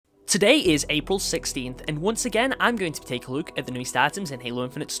Today is April 16th, and once again I'm going to take a look at the newest items in Halo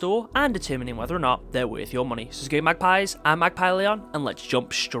Infinite store and determining whether or not they're worth your money. So let's go Magpies, I'm Magpie Leon, and let's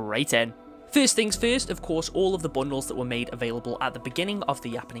jump straight in. First things first, of course, all of the bundles that were made available at the beginning of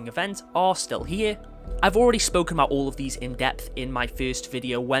the Yappening event are still here. I've already spoken about all of these in depth in my first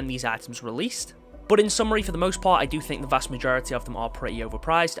video when these items released. But in summary, for the most part, I do think the vast majority of them are pretty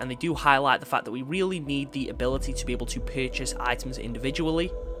overpriced, and they do highlight the fact that we really need the ability to be able to purchase items individually.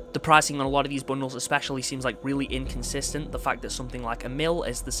 The pricing on a lot of these bundles especially seems like really inconsistent. The fact that something like a mill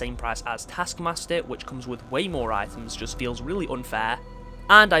is the same price as Taskmaster, which comes with way more items, just feels really unfair.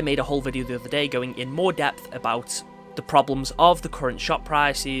 And I made a whole video the other day going in more depth about the problems of the current shop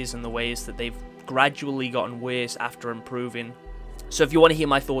prices and the ways that they've gradually gotten worse after improving. So if you want to hear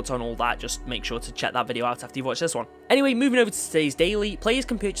my thoughts on all that, just make sure to check that video out after you've watched this one. Anyway, moving over to today's daily, players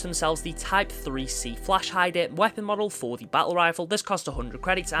can purchase themselves the Type 3C Flash Hider weapon model for the battle rifle. This costs 100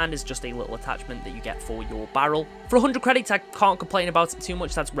 credits and is just a little attachment that you get for your barrel. For 100 credits, I can't complain about it too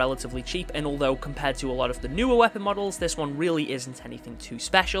much, that's relatively cheap, and although compared to a lot of the newer weapon models, this one really isn't anything too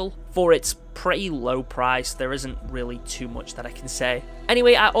special. For its pretty low price, there isn't really too much that I can say.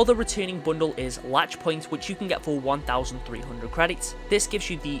 Anyway, our other returning bundle is Latch Point, which you can get for 1,300 credits. This gives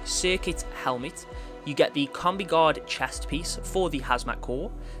you the Circuit Helmet, you get the Combi Guard chest piece for the Hazmat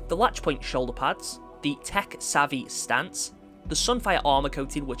Core, the Latch Point shoulder pads, the Tech Savvy stance, the Sunfire armor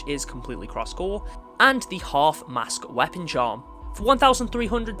coating, which is completely cross-core, and the Half Mask weapon charm. For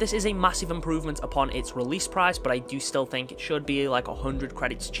 1,300, this is a massive improvement upon its release price, but I do still think it should be like 100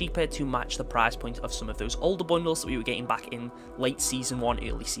 credits cheaper to match the price point of some of those older bundles that we were getting back in late Season 1,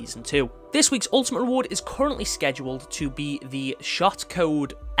 early Season 2. This week's Ultimate Reward is currently scheduled to be the Shot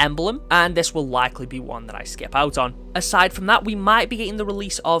Code Emblem, and this will likely be one that I skip out on. Aside from that, we might be getting the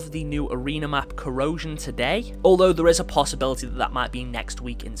release of the new arena map Corrosion today, although there is a possibility that that might be next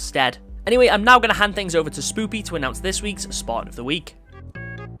week instead. Anyway, I'm now going to hand things over to Spoopy to announce this week's Spartan of the Week.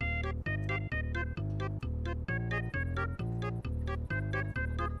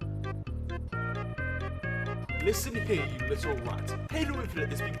 Listen here, you little rat. Halo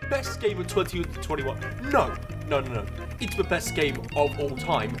Infinite is the best game of 2021. No. It's the best game of all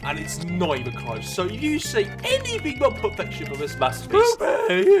time, and it's not even close. So if you say anything but perfection for this masterpiece...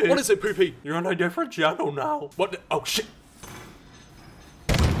 Poopy! What is it, Poopy? You're on a different channel now. What? Oh, shit.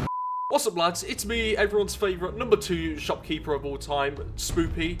 What's up, lads? It's me, everyone's favourite #2 shopkeeper of all time,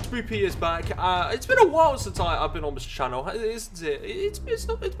 Spoopy. Spoopy is back. It's been a while since I've been on this channel, isn't it? It's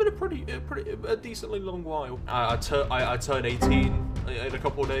been a decently long while. I turn 18 in a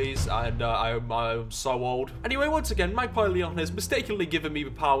couple of days, and I'm so old. Anyway, once again, Magpie Leon has mistakenly given me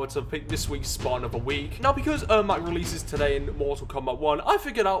the power to pick this week's Spartan of the Week. Now, because Ermac releases today in Mortal Kombat 1, I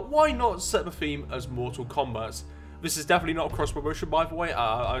figured out why not set the theme as Mortal Kombat. This is definitely not a cross-promotion, by the way.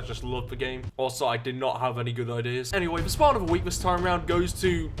 I just love the game. Also, I did not have any good ideas. Anyway, the Spartan of the Week this time around goes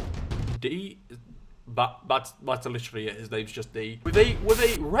to D. That's literally it. His name's just D. With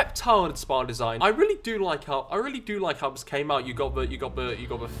a reptile Spartan design. I really do like how this came out. You got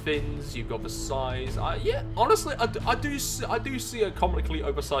the fins. You got the size. Yeah, honestly, I do see a comically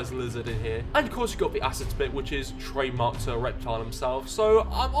oversized lizard in here. And of course, you got the assets bit, which is trademarked to Reptile himself. So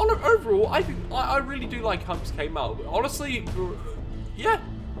overall, I think I really do like how this came out. Honestly, yeah,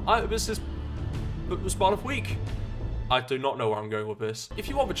 this is the Spartan of the Week. I do not know where I'm going with this. If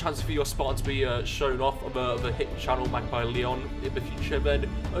you want the chance for your Spartan to be shown off on the hit channel Magpie Leon in the future, then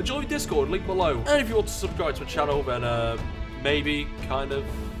join Discord, link below. And if you want to subscribe to the channel, then maybe, kind of.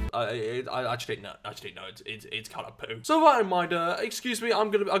 Actually no, it's kind of poo. So with that in mind, excuse me,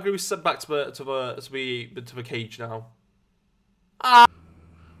 I'm gonna be sent back to the cage now.